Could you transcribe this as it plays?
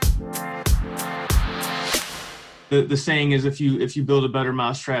the saying is, if you build a better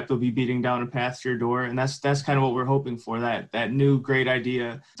mousetrap, they'll be beating down a path to your door. And that's kind of what we're hoping for, that new great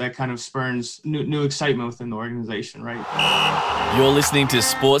idea that kind of spurns new excitement within the organization, right? You're listening to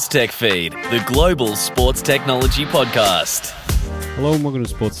Sports Tech Feed, the global sports technology podcast. Hello and welcome to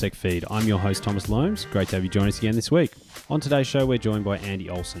Sports Tech Feed. I'm your host, Thomas Loams. Great to have you join us again this week. On today's show, we're joined by Andy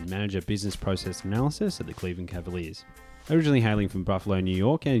Olsen, Manager Business Process Analysis at the Cleveland Cavaliers. Originally hailing from Buffalo, New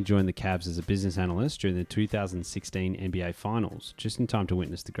York, Andy joined the Cavs as a business analyst during the 2016 NBA Finals, just in time to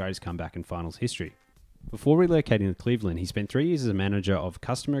witness the greatest comeback in Finals history. Before relocating to Cleveland, he spent 3 years as a manager of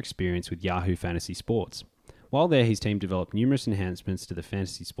customer experience with Yahoo Fantasy Sports. While there, his team developed numerous enhancements to the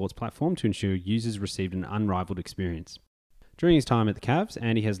fantasy sports platform to ensure users received an unrivaled experience. During his time at the Cavs,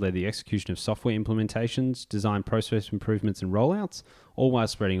 Andy has led the execution of software implementations, designed process improvements and rollouts, all while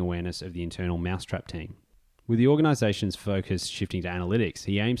spreading awareness of the internal Mousetrap team. With the organization's focus shifting to analytics,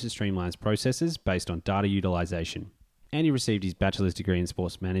 he aims to streamline processes based on data utilization. Andy received his bachelor's degree in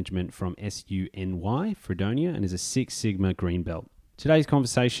sports management from SUNY, Fredonia, and is a Six Sigma Green Belt. Today's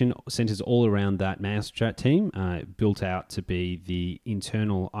conversation centers all around that Mousetrap team, built out to be the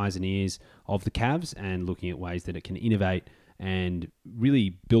internal eyes and ears of the Cavs and looking at ways that it can innovate and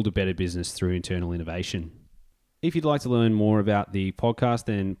really build a better business through internal innovation. If you'd like to learn more about the podcast,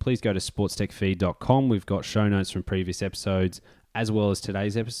 then please go to sportstechfeed.com. We've got show notes from previous episodes as well as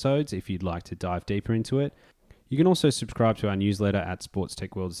today's episodes if you'd like to dive deeper into it. You can also subscribe to our newsletter at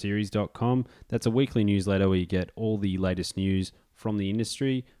sportstechworldseries.com. That's a weekly newsletter where you get all the latest news from the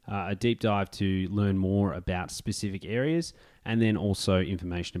industry, a deep dive to learn more about specific areas, and then also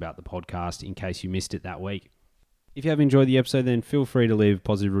information about the podcast in case you missed it that week. If you have enjoyed the episode, then feel free to leave a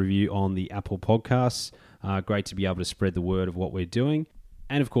positive review on the Apple Podcasts. Great to be able to spread the word of what we're doing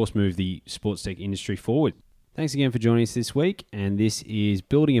and, of course, move the sports tech industry forward. Thanks again for joining us this week, and this is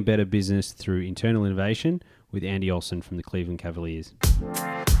Building a Better Business Through Internal Innovation with Andy Olsen from the Cleveland Cavaliers.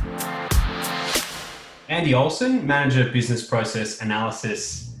 Andy Olsen, Manager of Business Process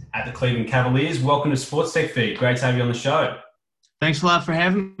Analysis at the Cleveland Cavaliers. Welcome to Sports Tech Feed. Great to have you on the show. Thanks a lot for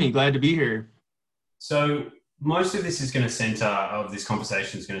having me. Glad to be here. So most of this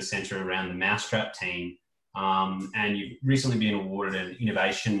conversation is going to center around the Mousetrap team. And you've recently been awarded an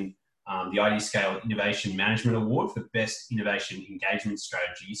innovation, the ID Scale Innovation Management Award for Best Innovation Engagement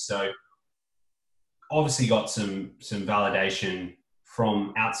Strategy. So obviously got some validation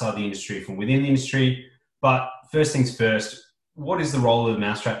from outside the industry, from within the industry. But first things first, what is the role of the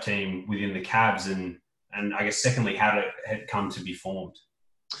Mousetrap team within the Cavs? And I guess secondly, how did it come to be formed?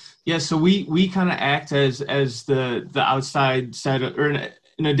 Yeah, so we kind of act as the outside set or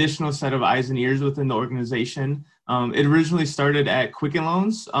an additional set of eyes and ears within the organization. It originally started at Quicken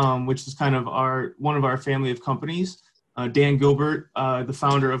Loans, which is kind of one of our family of companies. Dan Gilbert, the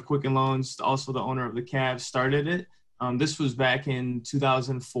founder of Quicken Loans, also the owner of the Cavs, started it. This was back in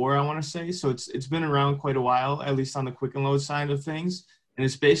 2004, I want to say. So it's been around quite a while, at least on the Quicken Loans side of things. And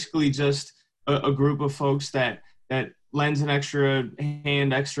it's basically just a group of folks that lends an extra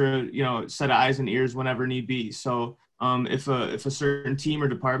hand, extra set of eyes and ears whenever need be. So if a certain team or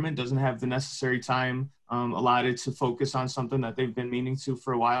department doesn't have the necessary time allotted to focus on something that they've been meaning to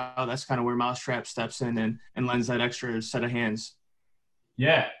for a while, that's kind of where Mousetrap steps in and lends that extra set of hands.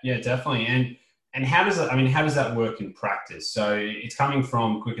 Yeah, definitely. And how does that work in practice? So it's coming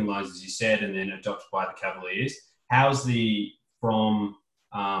from Quicken Loans, as you said, and then adopted by the Cavaliers. How's from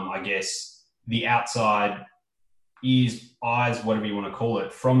the outside ears, eyes, whatever you want to call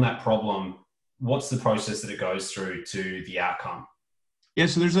it, from that problem? What's the process that it goes through to the outcome? Yeah,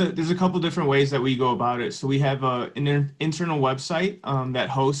 so there's a couple different ways that we go about it. So we have an internal website that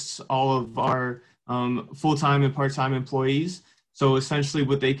hosts all of our full-time and part-time employees. So essentially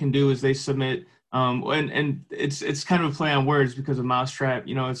what they can do is they submit, and it's kind of a play on words because of Mousetrap.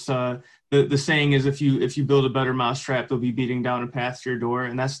 It's the saying is, if you build a better mousetrap, they'll be beating down a path to your door.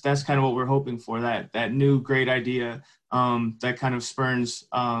 And that's kind of what we're hoping for, that new great idea that kind of spurns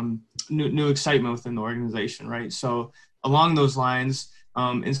new excitement within the organization, right? So along those lines,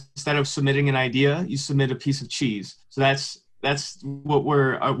 instead of submitting an idea, you submit a piece of cheese. So that's what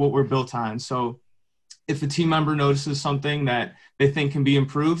we're built on. So if a team member notices something that they think can be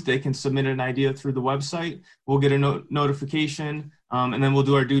improved, they can submit an idea through the website. We'll get a notification, and then we'll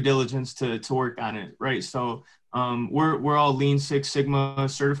do our due diligence to work on it, right? So we're all Lean Six Sigma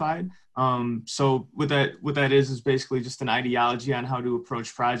certified. So what that is basically just an ideology on how to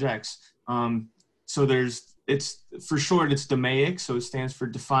approach projects. So it's for short, it's DMAIC. So it stands for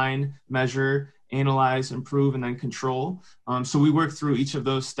define, measure, analyze, improve, and then control. So we work through each of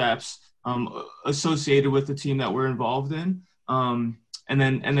those steps associated with the team that we're involved in.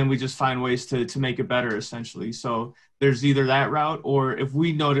 then we just find ways to make it better, essentially. So there's either that route, or if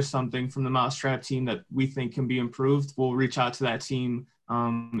we notice something from the Mousetrap team that we think can be improved, we'll reach out to that team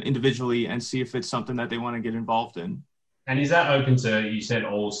individually and see if it's something that they want to get involved in. And is that open to, you said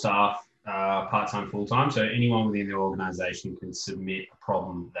all staff, part-time, full-time, so anyone within the organization can submit a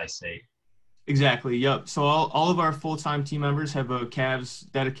problem they see? Exactly. Yep. So all of our full-time team members have a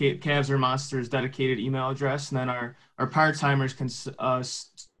Cavs or Monsters dedicated email address, and then our part-timers can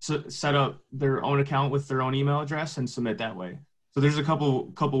set up their own account with their own email address and submit that way. So there's a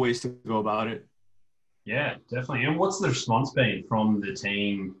couple ways to go about it. Yeah, definitely. And what's the response been from the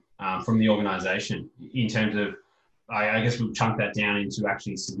team, from the organization, in terms of, I guess we'll chunk that down into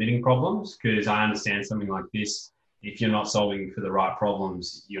actually submitting problems, because I understand something like this, if you're not solving for the right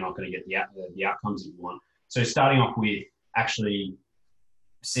problems, you're not going to get the outcomes that you want. So starting off with actually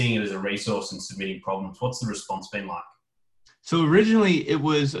seeing it as a resource and submitting problems, what's the response been like? So originally it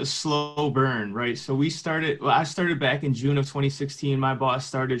was a slow burn, right? So I started back in June of 2016. My boss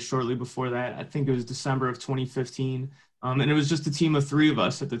started shortly before that. I think it was December of 2015. And it was just a team of 3 of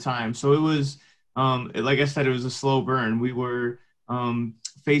us at the time. So it was, like I said, it was a slow burn. We were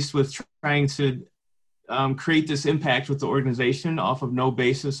faced with trying to create this impact with the organization off of no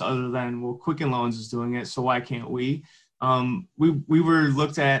basis other than, well, Quicken Loans is doing it, so why can't we? We were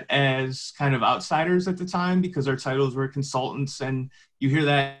looked at as kind of outsiders at the time because our titles were consultants, and you hear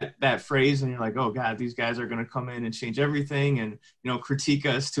that phrase and you're like, oh God, these guys are going to come in and change everything and, critique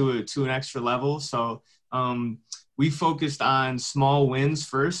us to an extra level. So we focused on small wins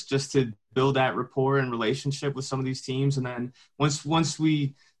first, just to build that rapport and relationship with some of these teams. And then once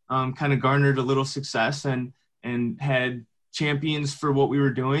we kind of garnered a little success and had champions for what we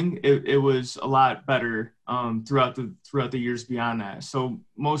were doing, it was a lot better throughout the years beyond that. So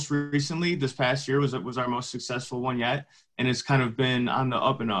most recently, this past year was our most successful one yet, and it's kind of been on the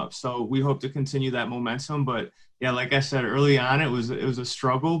up and up. So we hope to continue that momentum. But yeah, like I said early on, it was a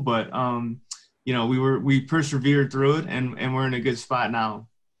struggle, but we persevered through it, and we're in a good spot now.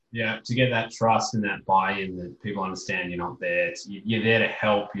 Yeah, to get that trust and that buy-in that people understand you're not there. You're there to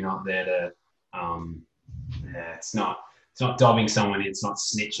help. You're not there to. It's not dobbing someone. It's not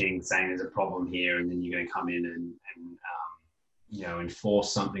snitching, saying there's a problem here, and then you're going to come in and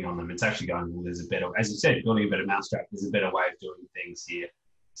enforce something on them. It's actually going, well, there's a better, as you said, building a better mousetrap. There's a better way of doing things here.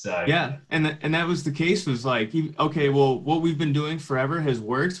 So yeah, and that was the case. Was like, okay, well, what we've been doing forever has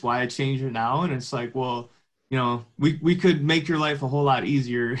worked. Why change it now? And it's like, well, we could make your life a whole lot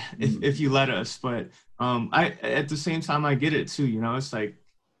easier if you let us. But I at the same time, I get it too. It's like,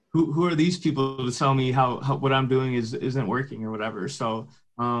 who are these people to tell me how what I'm doing isn't working or whatever. So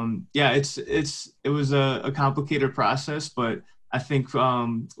yeah, it was a complicated process, but I think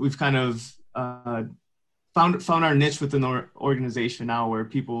we've kind of found our niche within the organization now, where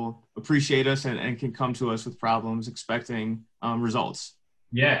people appreciate us and can come to us with problems expecting results.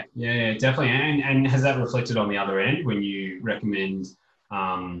 Yeah, definitely. And has that reflected on the other end when you recommend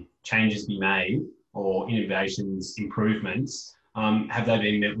changes be made or innovations, improvements? Have they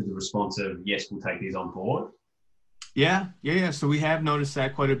been met with the response of, yes, we'll take these on board? Yeah. So we have noticed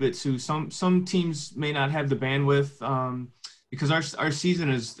that quite a bit too. Some teams may not have the bandwidth because our season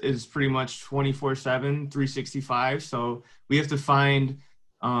is pretty much 24/7, 365. So we have to find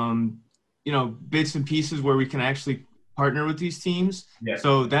bits and pieces where we can actually partner with these teams. Yeah.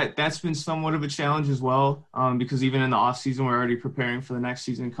 So that's been somewhat of a challenge as well, because even in the off season, we're already preparing for the next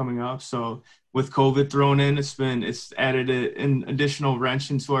season coming up. So with COVID thrown in, it's added an additional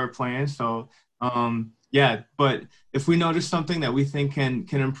wrench into our plan. So yeah, but if we notice something that we think can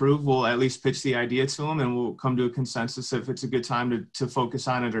improve, we'll at least pitch the idea to them, and we'll come to a consensus if it's a good time to focus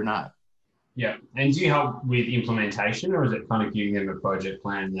on it or not. Yeah. And do you help with implementation, or is it kind of giving them a project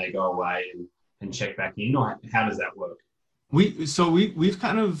plan and they go away and check back in, or how does that work? We've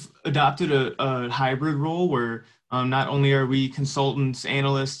kind of adopted a hybrid role where not only are we consultants,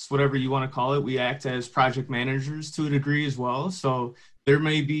 analysts, whatever you want to call it, we act as project managers to a degree as well. So there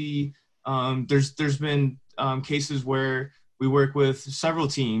may be there's been cases where we work with several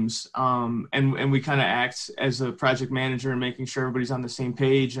teams and we kind of act as a project manager and making sure everybody's on the same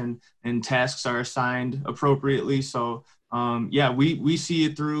page and tasks are assigned appropriately. So yeah, we see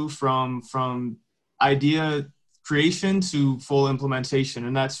it through from idea creation to full implementation.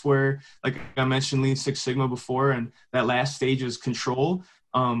 And that's where, like I mentioned, Lean Six Sigma before, and that last stage is control.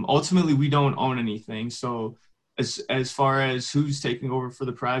 Ultimately, we don't own anything. So as far as who's taking over for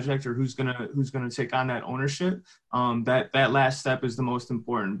the project or who's gonna take on that ownership, that last step is the most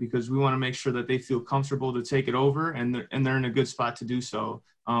important, because we want to make sure that they feel comfortable to take it over and they're in a good spot to do so.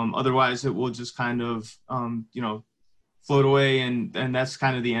 Otherwise, it will just kind of float away and that's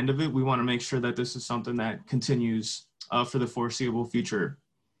kind of the end of it. We want to make sure that this is something that continues for the foreseeable future.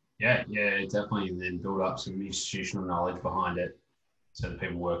 Yeah, definitely. And then build up some institutional knowledge behind it so the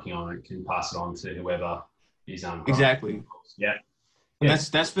people working on it can pass it on to whoever is exactly. Yeah. And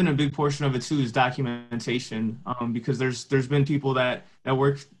that's been a big portion of it too, is documentation, because there's been people that have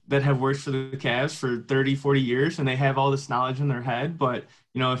worked for the Cavs for 30, 40 years and they have all this knowledge in their head, but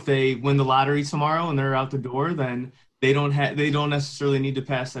if they win the lottery tomorrow and they're out the door, then they don't necessarily need to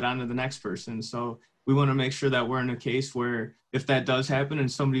pass that on to the next person. So we want to make sure that we're in a case where if that does happen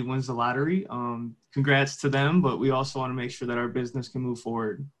and somebody wins the lottery, congrats to them, but we also want to make sure that our business can move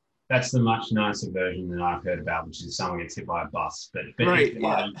forward. That's the much nicer version than I've heard about, which is someone gets hit by a bus. But right,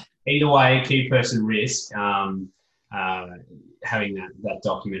 either way, key person risk, having that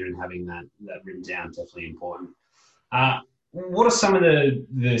documented and having that written down, definitely important. What are some of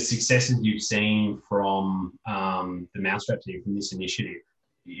the successes you've seen from the Mousetrap team from this initiative?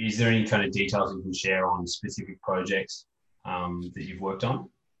 Is there any kind of details you can share on specific projects that you've worked on?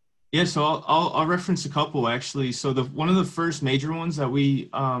 Yeah, so I'll reference a couple actually. So one of the first major ones that we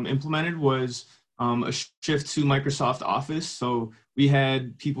implemented was a shift to Microsoft Office. So we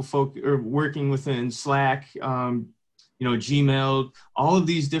had people working within Slack, Gmail, all of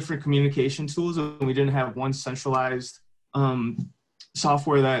these different communication tools, and we didn't have one centralized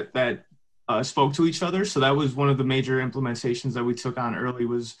software that spoke to each other. So that was one of the major implementations that we took on early,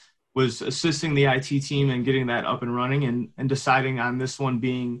 was assisting the IT team and getting that up and running and deciding on this one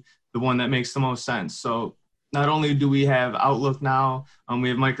being the one that makes the most sense. So not only do we have Outlook now, we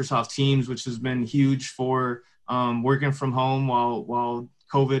have Microsoft Teams, which has been huge for working from home while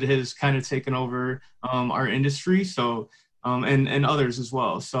COVID has kind of taken over our industry. So and others as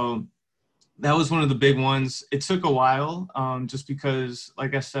well. So that was one of the big ones. It took a while just because,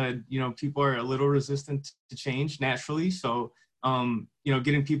 like I said, people are a little resistant to change naturally. So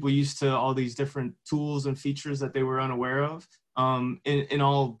getting people used to all these different tools and features that they were unaware of, and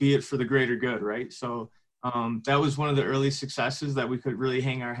all be it for the greater good, right? So that was one of the early successes that we could really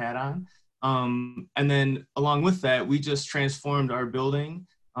hang our hat on. And then along with that, we just transformed our building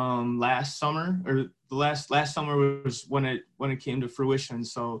last summer, or the last summer was when it came to fruition.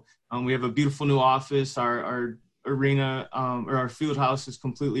 So we have a beautiful new office. Our arena or our field house is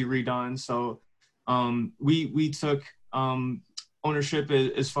completely redone. So we took ownership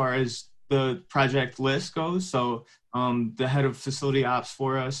as far as the project list goes. So the head of facility ops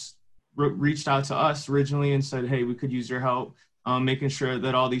for us reached out to us originally and said, hey, we could use your help making sure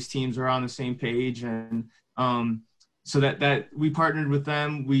that all these teams are on the same page. And so that we partnered with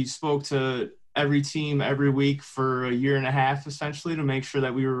them. We spoke to every team every week for a year and a half, essentially, to make sure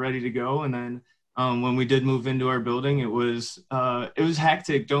that we were ready to go. And then when we did move into our building, it was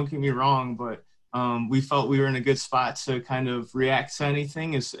hectic, don't get me wrong, but we felt we were in a good spot to kind of react to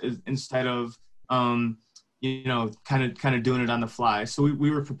anything instead of, kind of doing it on the fly. So we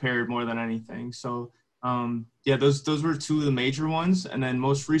were prepared more than anything. So those were two of the major ones. And then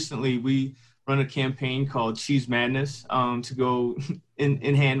most recently, we run a campaign called Cheese Madness to go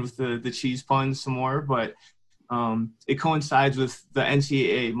in hand with the cheese puns some more. But it coincides with the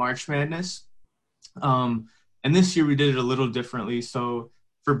NCAA March Madness. And this year we did it a little differently. So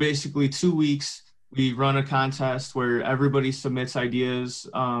for basically 2 weeks, we run a contest where everybody submits ideas,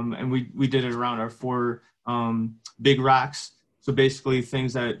 and we did it around our 4 big rocks. So basically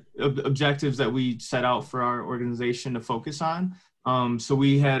objectives that we set out for our organization to focus on. So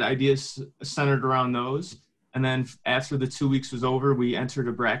we had ideas centered around those. And then after the 2 weeks was over, we entered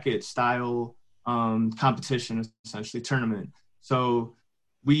a bracket style competition, essentially tournament. So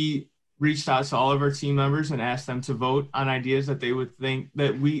we reached out to all of our team members and asked them to vote on ideas that they would think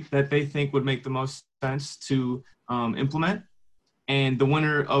that they think would make the most sense to implement. And the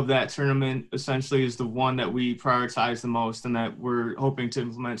winner of that tournament essentially is the one that we prioritize the most and that we're hoping to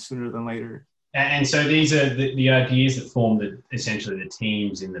implement sooner than later. And so these are the ideas that form essentially the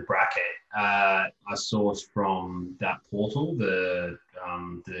teams in the bracket are sourced from that portal, the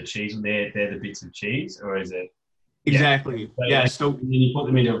cheese. They're the bits of cheese, or is it? Exactly. Yeah. So then you put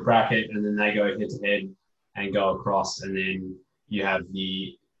them into a bracket, and then they go head to head and go across, and then you have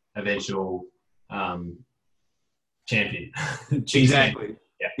the eventual champion. Exactly.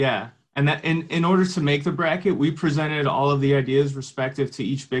 Yeah. And that in order to make the bracket, we presented all of the ideas respective to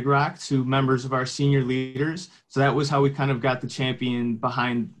each Big Rock to members of our senior leaders. So that was how we kind of got the champion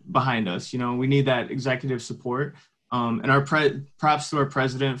behind us. We need that executive support. And our props to our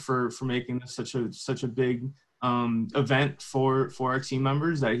president for making this such a big event for our team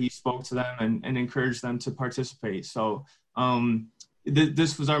members, that he spoke to them and encouraged them to participate. So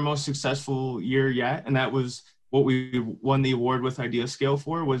this was our most successful year yet, and that was what we won the award with Idea Scale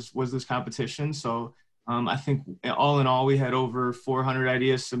for was this competition. So I think all in all, we had over 400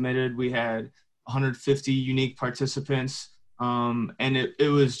 ideas submitted. We had 150 unique participants. And it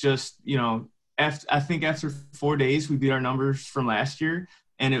was just, I think after 4 days, we beat our numbers from last year.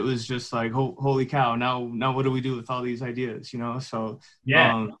 And it was just like, holy cow, now what do we do with all these ideas, So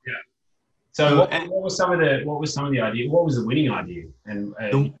yeah. So what was some of the idea? What was the winning idea? And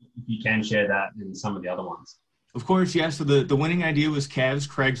if you can share that and some of the other ones. Of course, yeah. So the winning idea was Cavs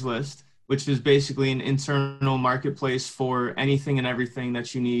Craigslist, which is basically an internal marketplace for anything and everything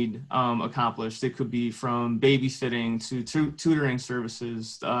that you need accomplished. It could be from babysitting to tutoring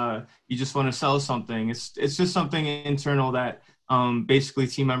services. You just want to sell something. It's just something internal that basically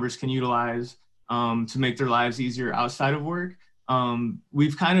team members can utilize to make their lives easier outside of work.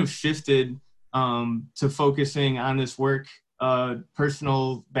 We've kind of shifted to focusing on this work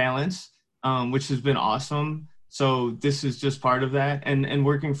personal balance, which has been awesome. So this is just part of that. And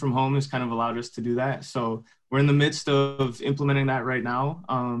working from home has kind of allowed us to do that. So we're in the midst of implementing that right now.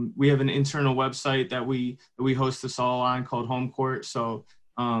 We have an internal website that we host this all on called Home Court. So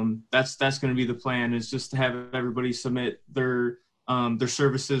that's going to be the plan, is just to have everybody submit their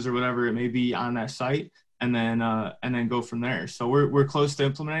services or whatever it may be on that site, and then go from there. So we're close to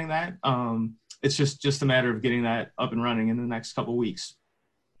implementing that. It's just a matter of getting that up and running in the next couple of weeks.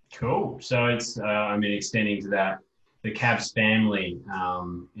 Cool. So it's, extending to that, the Cavs family,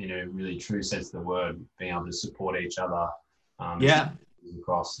 in a really true sense of the word, being able to support each other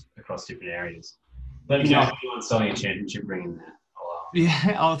across different areas. Let me know if anyone's selling a championship ring in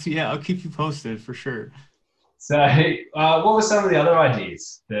there. I'll keep you posted for sure. So what were some of the other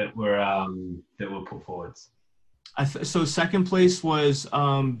ideas that were put forward? So second place was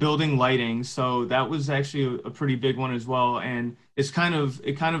building lighting. So that was actually a pretty big one as well. And it kind of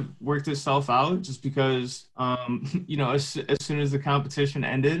worked itself out, just because, as soon as the competition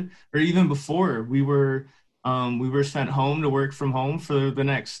ended, or even before, we were sent home to work from home for the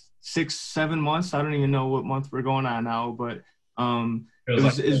next 6-7 months. I don't even know what month we're going on now, but it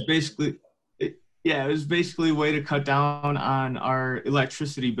was basically a way to cut down on our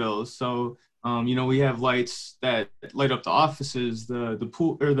electricity bills. So we have lights that light up the offices, the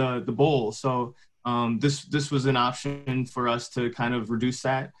pool, or the bowl. So this was an option for us to kind of reduce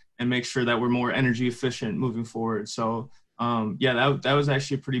that and make sure that we're more energy efficient moving forward. So that was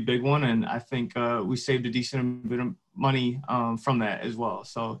actually a pretty big one, and I think we saved a decent bit of money from that as well.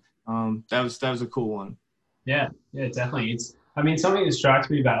 So that was a cool one. Yeah, definitely. It's something that strikes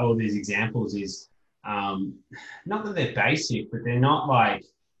me about all these examples is not that they're basic, but they're not like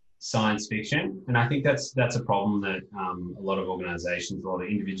science fiction. And I think that's a problem that a lot of organizations, a lot of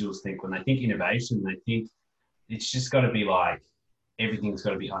individuals think when they think innovation. They think it's just got to be like, everything's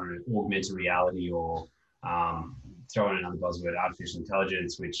got to be on augmented reality, or throw in another buzzword, artificial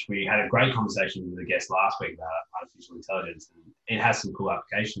intelligence, which we had a great conversation with a guest last week about artificial intelligence, and it has some cool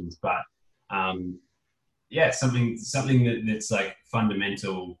applications. But something that's like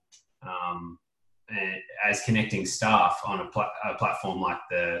fundamental as connecting staff on a platform like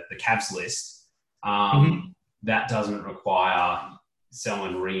the Cavs list, that doesn't require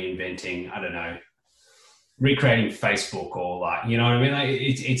someone reinventing, I don't know, recreating Facebook, or like, you know what I mean? Like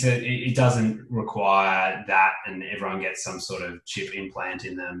it doesn't require that, and everyone gets some sort of chip implant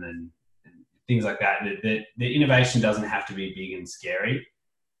in them and things like that. The innovation doesn't have to be big and scary.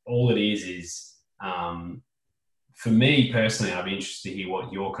 All it is for me personally, I'd be interested to hear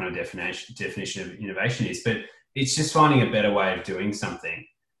what your kind of definition of innovation is, but it's just finding a better way of doing something.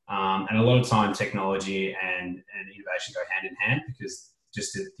 And a lot of time technology and innovation go hand in hand, because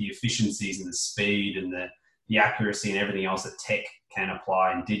just the efficiencies and the speed and the accuracy and everything else that tech can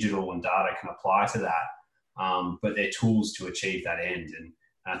apply, and digital and data can apply to that. But they're tools to achieve that end. And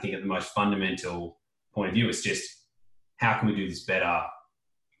I think at the most fundamental point of view, it's just, how can we do this better?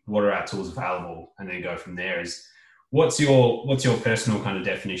 What are our tools available? And then go from there. What's your personal kind of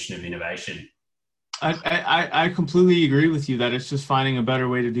definition of innovation? I completely agree with you that it's just finding a better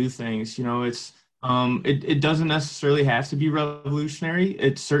way to do things. It's it doesn't necessarily have to be revolutionary.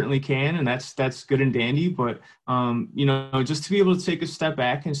 It certainly can, and that's good and dandy. But just to be able to take a step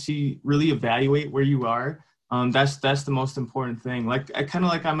back and really evaluate where you are, that's the most important thing. Like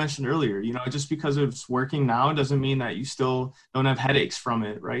I mentioned earlier, just because it's working now doesn't mean that you still don't have headaches from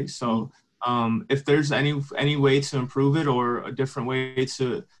it, right? So if there's any way to improve it, or a different way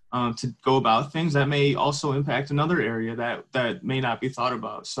to go about things, that may also impact another area that may not be thought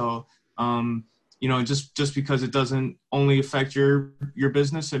about. So just because it doesn't only affect your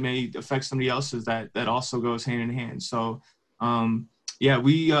business, it may affect somebody else's. That also goes hand in hand. So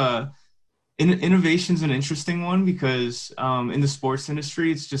Innovation's an interesting one because in the sports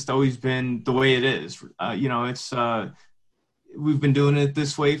industry, it's just always been the way it is. It's we've been doing it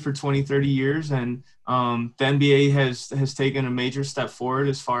this way for 20, 30 years, and the NBA has taken a major step forward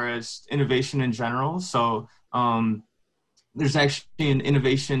as far as innovation in general. So there's actually an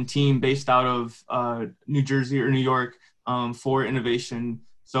innovation team based out of New Jersey or New York for innovation.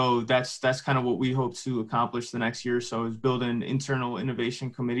 So that's kind of what we hope to accomplish the next year or so, is build an internal innovation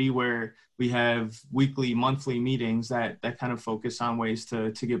committee where we have weekly, monthly meetings that kind of focus on ways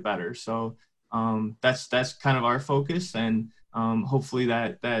to get better. So that's kind of our focus, and hopefully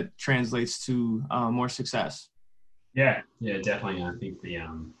that translates to more success. Yeah, definitely. I think the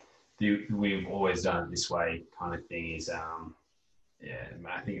we've always done it this way kind of thing is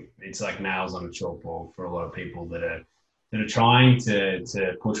I think it's like nails on a chalkboard for a lot of people that are trying to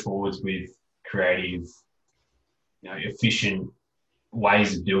push forwards with creative, efficient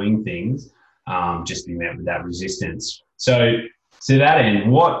ways of doing things, just be met with that resistance. So to that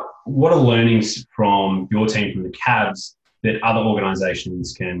end, what are learnings from your team, from the Cavs, that other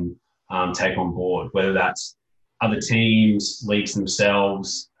organisations can take on board, whether that's other teams, leagues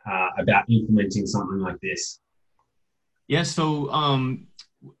themselves, about implementing something like this? Yeah, so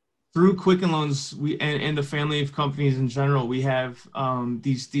through Quicken Loans, and the family of companies in general, we have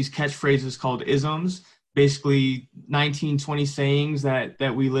these catchphrases called isms, basically 19, 20 sayings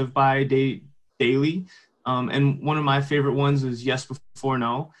that we live by daily. And one of my favorite ones is yes before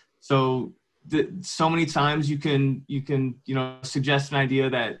no. So so many times you can suggest an idea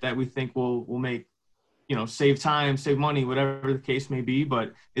that we think will make save time, save money, whatever the case may be,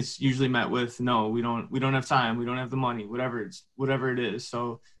 but it's usually met with no, we don't have time, we don't have the money, whatever it is.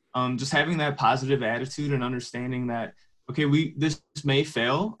 So just having that positive attitude and understanding that, okay, this may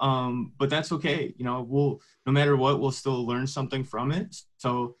fail, but that's okay. No matter what, we'll still learn something from it.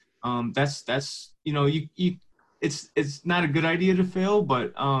 So that's it's not a good idea to fail,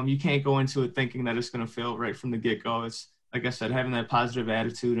 but you can't go into it thinking that it's going to fail right from the get-go. It's, like I said, having that positive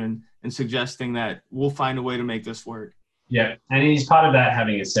attitude and suggesting that we'll find a way to make this work. Yeah, and is part of that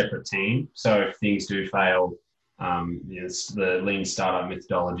having a separate team. So if things do fail, it's the lean startup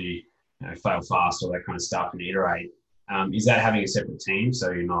methodology, fail fast, all that kind of stuff, and iterate. Is that having a separate team,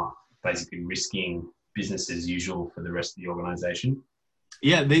 so you're not basically risking business as usual for the rest of the organization?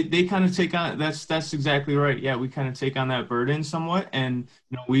 Yeah, they kind of take on, that's exactly right. Yeah, we kind of take on that burden somewhat, and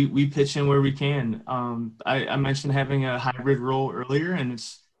we pitch in where we can. I mentioned having a hybrid role earlier, and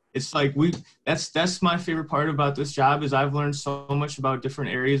it's like that's my favorite part about this job, is I've learned so much about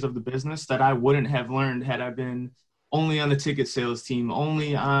different areas of the business that I wouldn't have learned had I been only on the ticket sales team,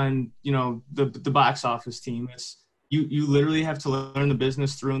 only on the box office team. It's you literally have to learn the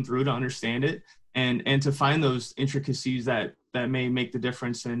business through and through to understand it, and to find those intricacies that may make the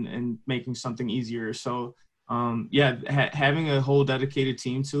difference in making something easier. So having a whole dedicated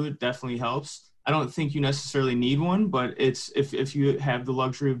team to it definitely helps. I don't think you necessarily need one, but it's if you have the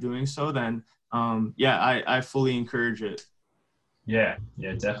luxury of doing so, then I fully encourage it. Yeah,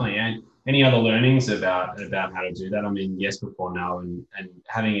 definitely. And any other learnings about how to do that? I mean, yes before no, and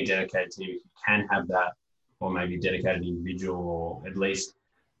having a dedicated team, if you can have that, or maybe a dedicated individual, or at least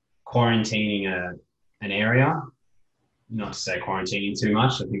quarantining an area. Not to say quarantining too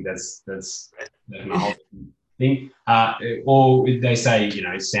much. I think that's a whole thing. Or they say,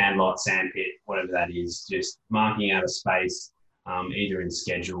 sandlot, sandpit, whatever that is, just marking out a space, either in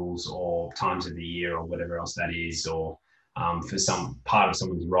schedules or times of the year or whatever else that is, or for some part of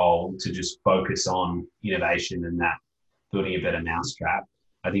someone's role to just focus on innovation and that building a better mousetrap.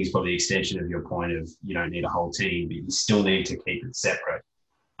 I think it's probably the extension of your point of you don't need a whole team, but you still need to keep it separate.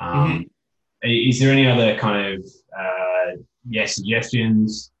 Is there any other kind of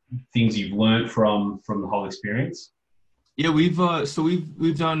suggestions, things you've learned from the whole experience? Yeah, we've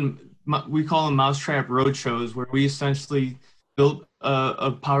done, we call them mousetrap roadshows, where we essentially built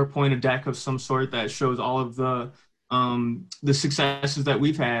a PowerPoint, a deck of some sort that shows all of the successes that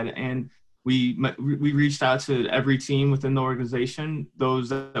we've had, and we reached out to every team within the organization, those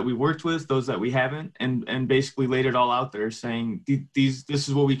that we worked with, those that we haven't, and basically laid it all out there, saying this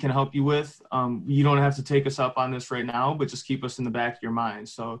is what we can help you with. You don't have to take us up on this right now, but just keep us in the back of your mind.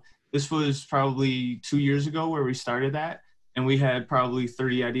 So this was probably 2 years ago where we started that, and we had probably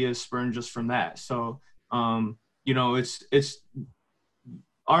 30 ideas spurned just from that. So it's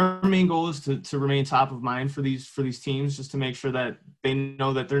our main goal is to remain top of mind for these teams, just to make sure that they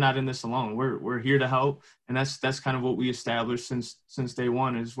know that they're not in this alone. We're here to help, and that's kind of what we established since day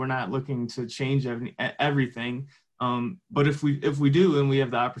one. Is we're not looking to change everything, but if we do and we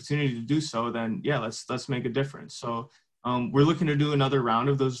have the opportunity to do so, then let's make a difference. So we're looking to do another round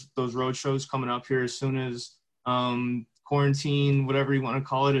of those road shows coming up here as soon as quarantine, whatever you want to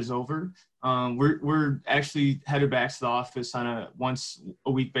call it, is over. We're actually headed back to the office on a once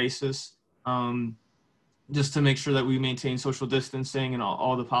a week basis, just to make sure that we maintain social distancing and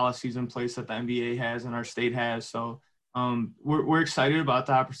all the policies in place that the NBA has and our state has. So we're excited about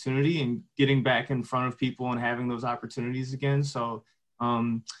the opportunity and getting back in front of people and having those opportunities again. So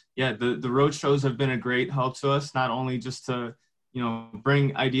the road shows have been a great help to us, not only just to,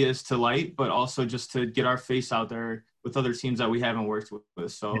 bring ideas to light, but also just to get our face out there with other teams that we haven't worked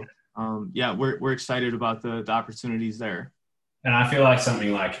with. So we're excited about the opportunities there. And I feel like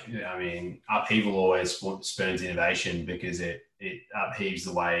something like, upheaval always spurns innovation because it upheaves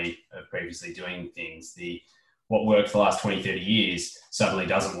the way of previously doing things. What worked for the last 20, 30 years suddenly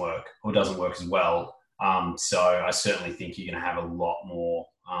doesn't work or doesn't work as well. So I certainly think you're going to have a lot more,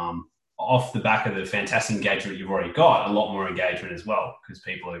 off the back of the fantastic engagement you've already got, a lot more engagement as well, because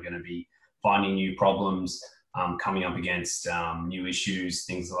people are going to be finding new problems, coming up against new issues,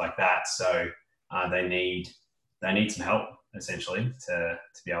 things like that. So they need some help, essentially, to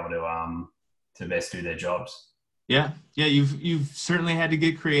be able to best do their jobs. Yeah, you've certainly had to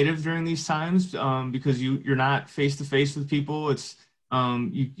get creative during these times because you're not face to face with people. It's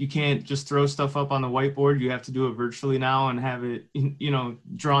you can't just throw stuff up on the whiteboard. You have to do it virtually now and have it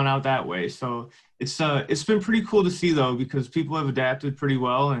drawn out that way. So it's been pretty cool to see, though, because people have adapted pretty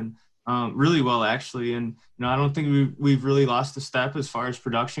well and really well, actually. And I don't think we've really lost a step as far as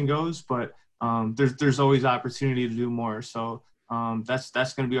production goes, but there's always opportunity to do more. So that's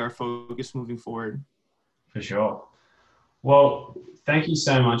going to be our focus moving forward. For sure. Well, thank you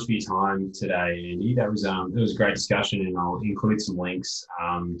so much for your time today, Andy. That was it was a great discussion, and I'll include some links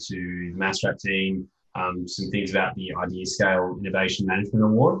to the Mousetrap team, some things about the Idea Scale Innovation Management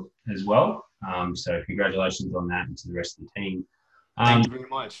Award as well. So congratulations on that and to the rest of the team. Thank you very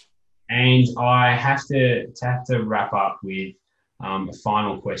much. And I have to wrap up with a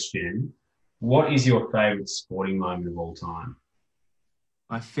final question. What is your favorite sporting moment of all time?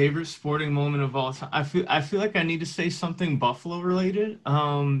 My favorite sporting moment of all time. I feel like I need to say something Buffalo related.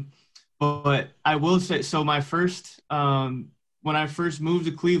 But I will say, so my first, when I first moved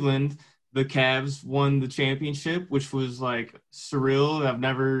to Cleveland, the Cavs won the championship, which was like surreal. I've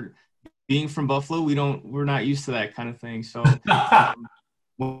never, being from Buffalo, we're not used to that kind of thing. So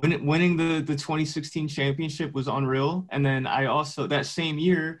winning the 2016 championship was unreal. And then that same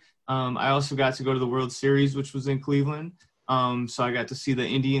year, I also got to go to the World Series, which was in Cleveland. So I got to see the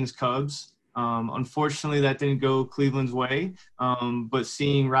Indians Cubs. Unfortunately, that didn't go Cleveland's way. But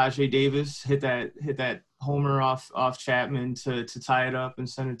seeing Rajai Davis hit that homer off Chapman to tie it up and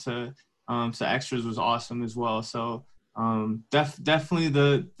send it to extras was awesome as well. So definitely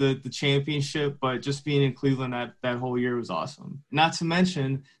the championship, but just being in Cleveland that whole year was awesome. Not to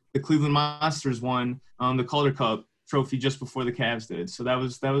mention the Cleveland Monsters won the Calder Cup trophy just before the Cavs did. So that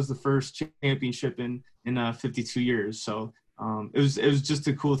was the first championship in 52 years. So it was just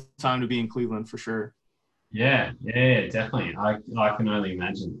a cool time to be in Cleveland for sure. Yeah, definitely. I can only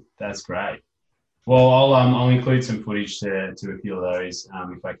imagine. That's great. Well, I'll include some footage to a few of those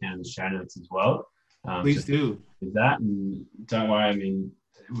if I can in the show notes as well. Please do. With that, and don't worry. I mean,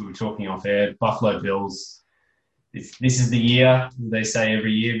 we were talking off air. Buffalo Bills. This is the year. They say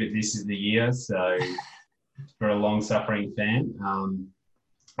every year, but this is the year. So for a long-suffering fan,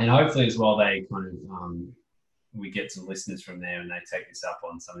 and hopefully as well, they kind of we get some listeners from there and they take this up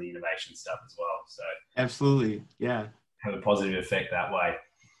on some of the innovation stuff as well. So absolutely, yeah, have a positive effect that way.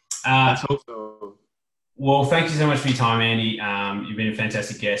 Let's hope so. Well, thank you so much for your time, Andy. You've been a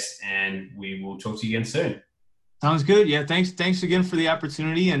fantastic guest, and we will talk to you again soon. Sounds good. Yeah, thanks again for the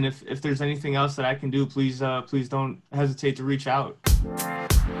opportunity. And if there's anything else that I can do, please don't hesitate to reach out.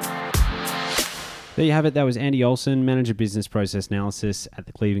 There you have it. That was Andy Olson, Manager Business Process Analysis at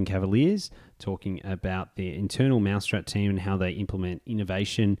the Cleveland Cavaliers, talking about their internal Mousetrap team and how they implement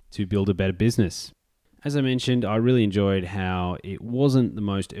innovation to build a better business. As I mentioned, I really enjoyed how it wasn't the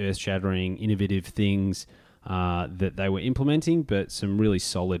most earth-shattering, innovative things that they were implementing, but some really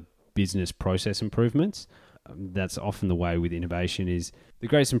solid business process improvements. That's often the way with innovation, is the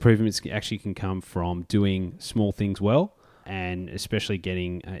greatest improvements actually can come from doing small things well, and especially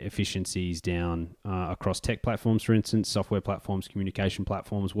getting efficiencies down across tech platforms, for instance, software platforms, communication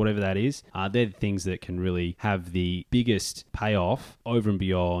platforms, whatever that is. They're the things that can really have the biggest payoff over and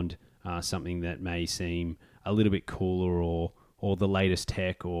beyond something that may seem a little bit cooler or the latest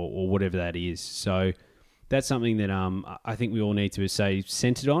tech or whatever that is. So that's something that I think we all need to stay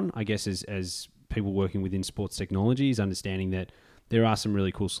centered on, I guess, as people working within sports technology, is understanding that there are some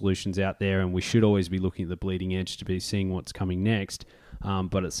really cool solutions out there, and we should always be looking at the bleeding edge to be seeing what's coming next.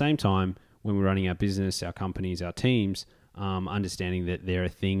 But at the same time, when we're running our business, our companies, our teams, understanding that there are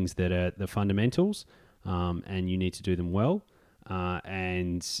things that are the fundamentals, and you need to do them well,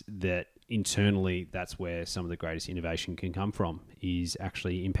 and that internally, that's where some of the greatest innovation can come from, is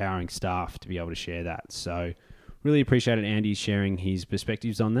actually empowering staff to be able to share that. So really appreciated Andy sharing his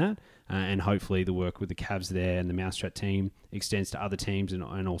perspectives on that, and hopefully the work with the Cavs there and the Mousetrap team extends to other teams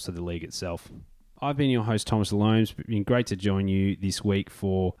and also the league itself. I've been your host, Thomas Loams. It's been great to join you this week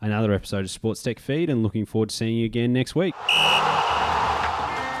for another episode of Sports Tech Feed, and looking forward to seeing you again next week.